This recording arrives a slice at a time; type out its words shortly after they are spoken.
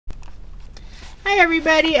Hi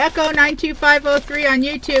everybody, Echo 92503 on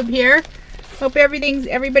YouTube here. Hope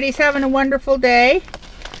everybody's having a wonderful day.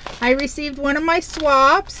 I received one of my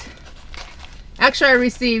swaps. Actually, I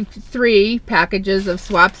received 3 packages of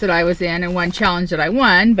swaps that I was in and 1 challenge that I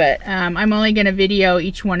won, but I'm only going to video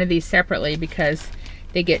each one of these separately because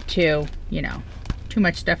they get too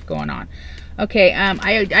much stuff going on. Okay,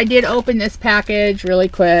 I did open this package really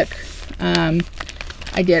quick.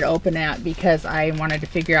 I did open it because I wanted to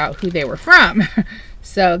figure out who they were from.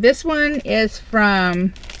 So this one is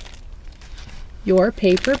from Your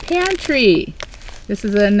Paper Pantry. This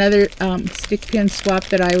is another stick pin swap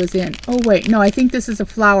that I was in. Oh wait, no, I think this is a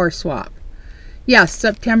flower swap. Yes,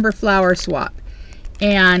 September flower swap.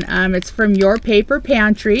 And it's from Your Paper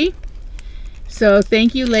Pantry. So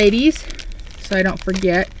thank you, ladies. So I don't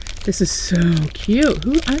forget. This is so cute.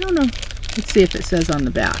 I don't know. Let's see if it says on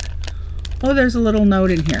the back. Oh, there's a little note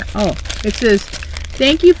in here. Oh, it says,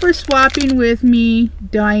 "Thank you for swapping with me,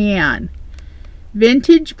 Diane.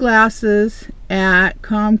 Vintage glasses at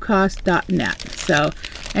comcast.net." So,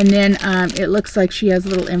 and then it looks like she has a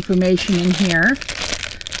little information in here.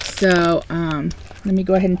 So, let me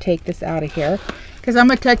go ahead and take this out of here. Because I'm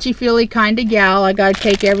a touchy-feely kind of gal. I got to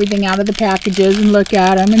take everything out of the packages and look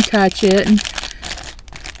at them and touch it and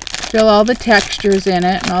feel all the textures in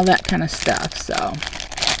it and all that kind of stuff. So,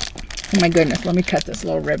 oh my goodness, let me cut this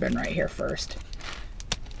little ribbon right here first.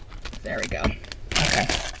 There we go. Okay.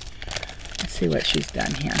 Let's see what she's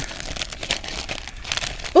done here.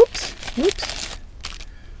 Oops. Oops.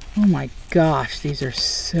 Oh my gosh, these are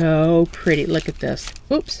so pretty. Look at this.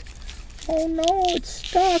 Oops. Oh no, it's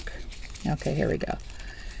stuck. Okay, here we go.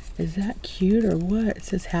 Is that cute or what? It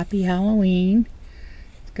says Happy Halloween.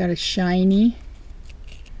 It's got a shiny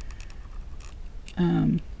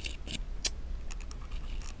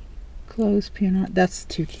clothespin on. That's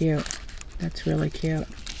too cute. That's really cute.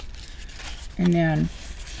 And then,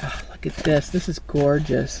 oh, look at this. This is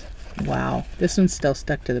gorgeous. Wow. This one's still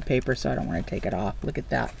stuck to the paper, so I don't want to take it off. Look at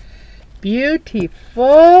that.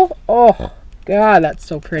 Beautiful. Oh, God, that's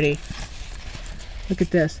so pretty. Look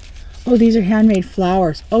at this. Oh, these are handmade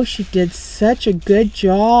flowers. Oh, she did such a good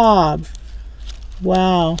job.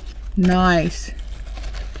 Wow. Nice.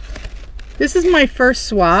 This is my first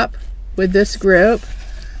swap with this group.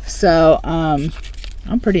 So, I'm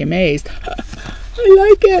pretty amazed. I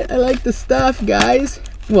like it. I like the stuff, guys.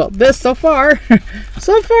 Well, this so far.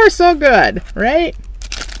 So far, so good, right?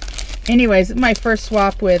 Anyways, it's my first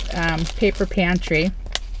swap with Paper Pantry.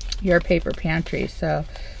 Your Paper Pantry. So,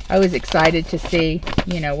 I was excited to see,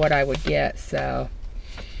 what I would get. So,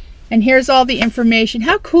 and here's all the information.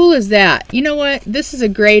 How cool is that? You know what? This is a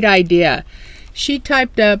great idea. She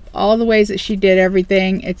typed up all the ways that she did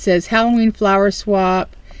everything. It says Halloween flower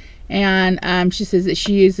swap. And she says that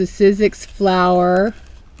she uses Sizzix flour,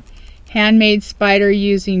 handmade spider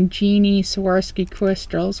using Jeannie Swarovski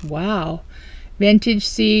crystals. Wow. Vintage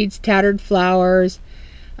seeds, tattered flowers,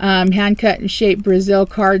 hand cut and shaped Brazil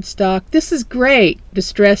cardstock. This is great.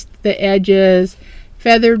 Distressed the edges,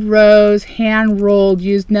 feathered rose, hand rolled,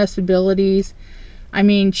 used nestabilities. I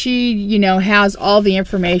mean, she, has all the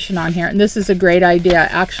information on here, and this is a great idea.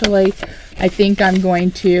 Actually, I think I'm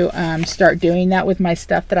going to start doing that with my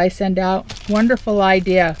stuff that I send out. Wonderful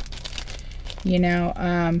idea.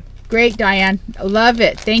 Great, Diane. Love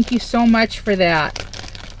it. Thank you so much for that.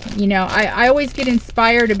 I always get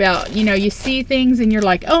inspired about, you see things and you're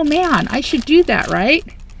like, oh man, I should do that, right?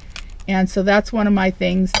 And so that's one of my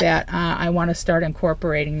things that I want to start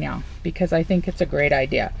incorporating now because I think it's a great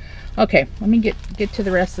idea. Okay, let me get to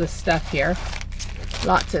the rest of the stuff here.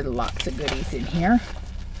 Lots of goodies in here.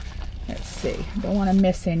 Let's see. Don't want to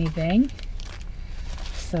miss anything.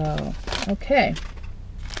 So, okay.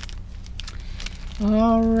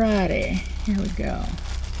 Alrighty. Here we go.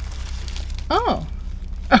 Oh.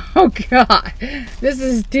 Oh God. This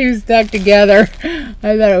is 2 stuck together.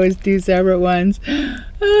 I thought it was 2 separate ones.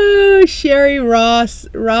 Oh, Sherry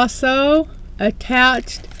Rosso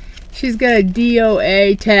attached. She's got a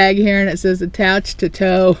DOA tag here and it says attached to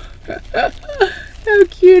toe. How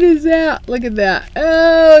cute is that? Look at that.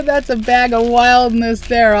 Oh, that's a bag of wildness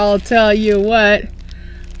there, I'll tell you what.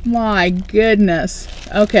 My goodness.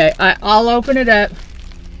 Okay, I'll open it up.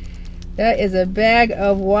 That is a bag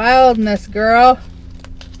of wildness, girl.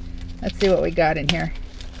 Let's see what we got in here.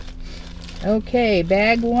 Okay,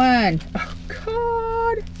 bag 1. Oh,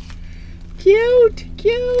 God. Cute,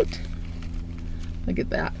 cute. Look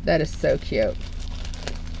at that. That is so cute.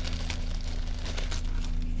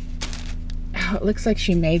 Oh, it looks like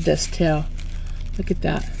she made this too. Look at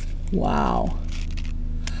that. Wow.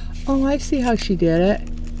 Oh, I see how she did it.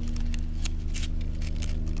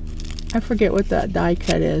 I forget what that die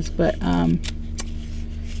cut is, but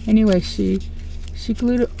Anyway, she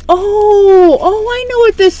glued it. Oh, I know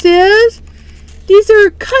what this is. These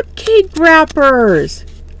are cupcake wrappers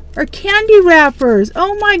or candy wrappers.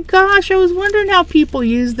 Oh my gosh, I was wondering how people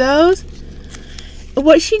use those.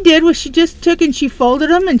 What she did was she just took and she folded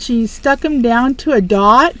them and she stuck them down to a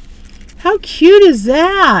dot. How cute is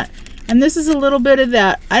that? And this is a little bit of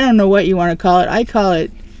that, I don't know what you want to call it. I call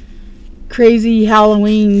it crazy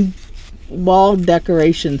Halloween wall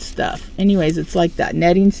decoration stuff. Anyways, it's like that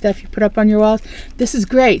netting stuff you put up on your walls. This is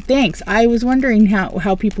great. Thanks. I was wondering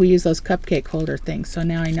how people use those cupcake holder things. So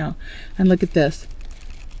now I know. And look at this.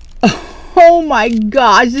 Oh my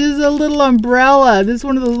gosh, this is a little umbrella. This is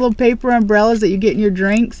one of those little paper umbrellas that you get in your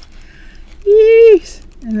drinks. Yeesh.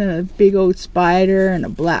 And then a big old spider and a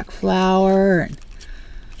black flower. And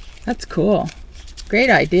that's cool. Great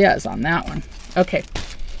ideas on that one. Okay,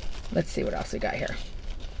 let's see what else we got here.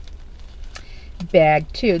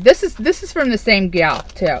 Bag 2. This is from the same gal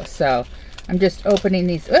too. So I'm just opening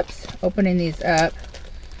these. Oops, opening these up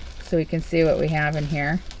so we can see what we have in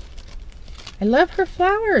here. I love her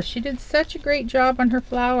flowers. She did such a great job on her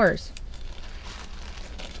flowers.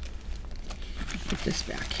 Put this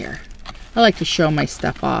back here. I like to show my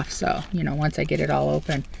stuff off, so, you know, once I get it all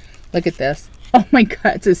open. Look at this. Oh my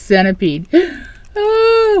God, it's a centipede.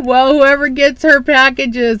 Oh, well, whoever gets her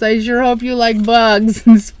packages, I sure hope you like bugs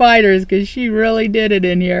and spiders, because she really did it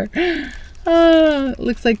in here. Oh,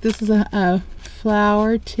 looks like this is a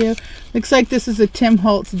flower, too. Looks like this is a Tim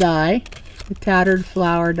Holtz die, the tattered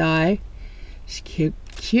flower die. She's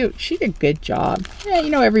cute. She did a good job. Yeah, you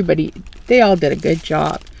know, everybody, they all did a good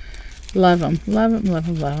job. Love them. Love them, love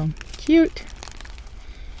them, love them. Cute.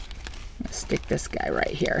 Let's stick this guy right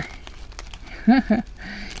here.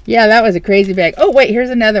 Yeah, that was a crazy bag. Oh, wait, here's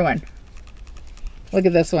another one. Look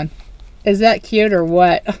at this one. Is that cute or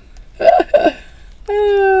what?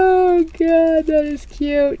 Oh, God, that is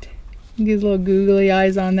cute. These little googly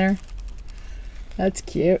eyes on there. That's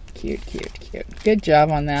cute, cute, cute, cute. Good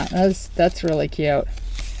job on that. That's really cute.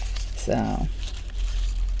 So,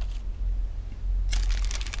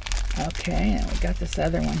 okay, and we got this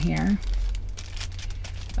other one here.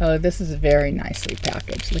 Oh, this is very nicely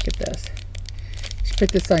packaged. Look at this. She put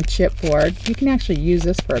this on chipboard. You can actually use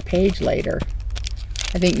this for a page later.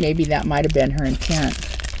 I think maybe that might have been her intent.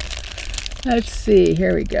 Let's see.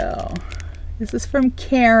 Here we go. This is from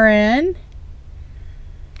Karen.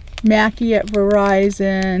 Mackie at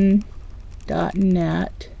Verizon.net.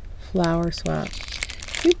 Flower swap.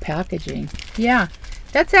 Good packaging. Yeah,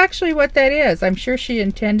 that's actually what that is. I'm sure she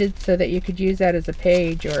intended so that you could use that as a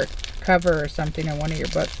page or a cover or something in one of your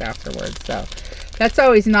books afterwards. So that's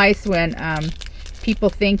always nice when people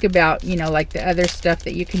think about, you know, like the other stuff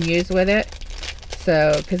that you can use with it.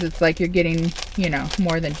 So, because it's like you're getting, you know,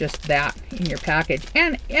 more than just that in your package.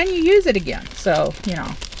 And you use it again. So, you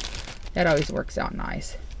know, that always works out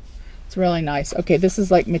nice. It's really nice. Okay, this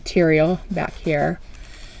is like material back here.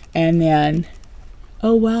 And then,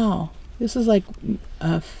 oh wow, this is like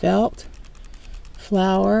a felt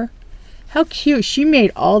flower. How cute. She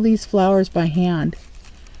made all these flowers by hand.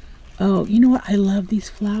 Oh, you know what? I love these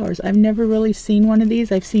flowers. I've never really seen one of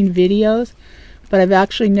these. I've seen videos, but I've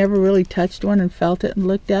actually never really touched one and felt it and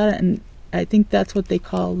looked at it. And I think that's what they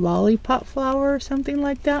call lollipop flower or something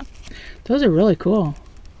like that. Those are really cool.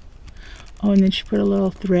 Oh, and then she put a little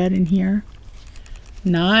thread in here.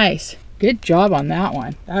 Nice. Good job on that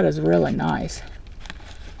one. That is really nice.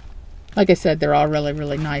 Like I said, they're all really,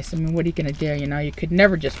 really nice. I mean, what are you going to do? You know, you could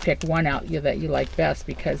never just pick one out that you like best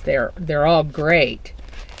because they're all great.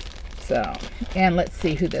 So, and let's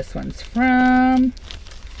see who this one's from.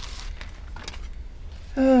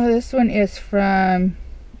 Oh, this one is from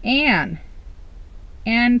Anne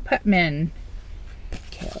Putman.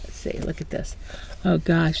 Okay, let's see. Look at this. Oh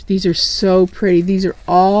gosh, these are so pretty. These are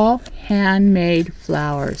all handmade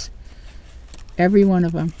flowers. Every one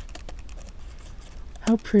of them.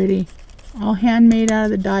 How pretty. All handmade out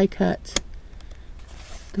of the die cuts.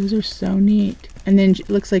 Those are so neat. And then it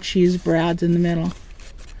looks like she used brads in the middle.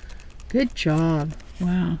 Good job.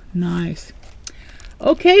 Wow, nice.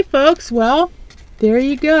 Okay, folks, well, there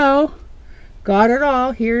you go. Got it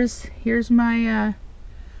all. Here's my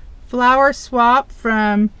flower swap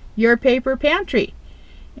from Your Paper Pantry.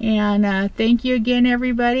 And thank you again,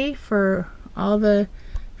 everybody, for all the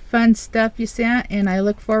fun stuff you sent. And I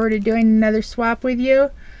look forward to doing another swap with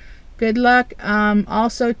you. Good luck.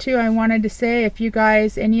 Also, too, I wanted to say, if you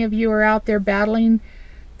guys, any of you are out there battling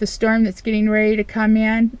the storm that's getting ready to come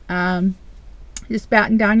in, just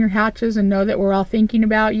batten down your hatches and know that we're all thinking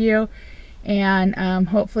about you. And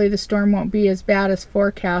hopefully the storm won't be as bad as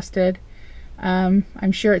forecasted.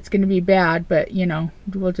 I'm sure it's going to be bad, but you know,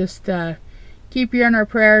 we'll just keep you in our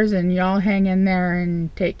prayers, and y'all hang in there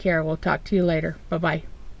and take care. We'll talk to you later. Bye-bye.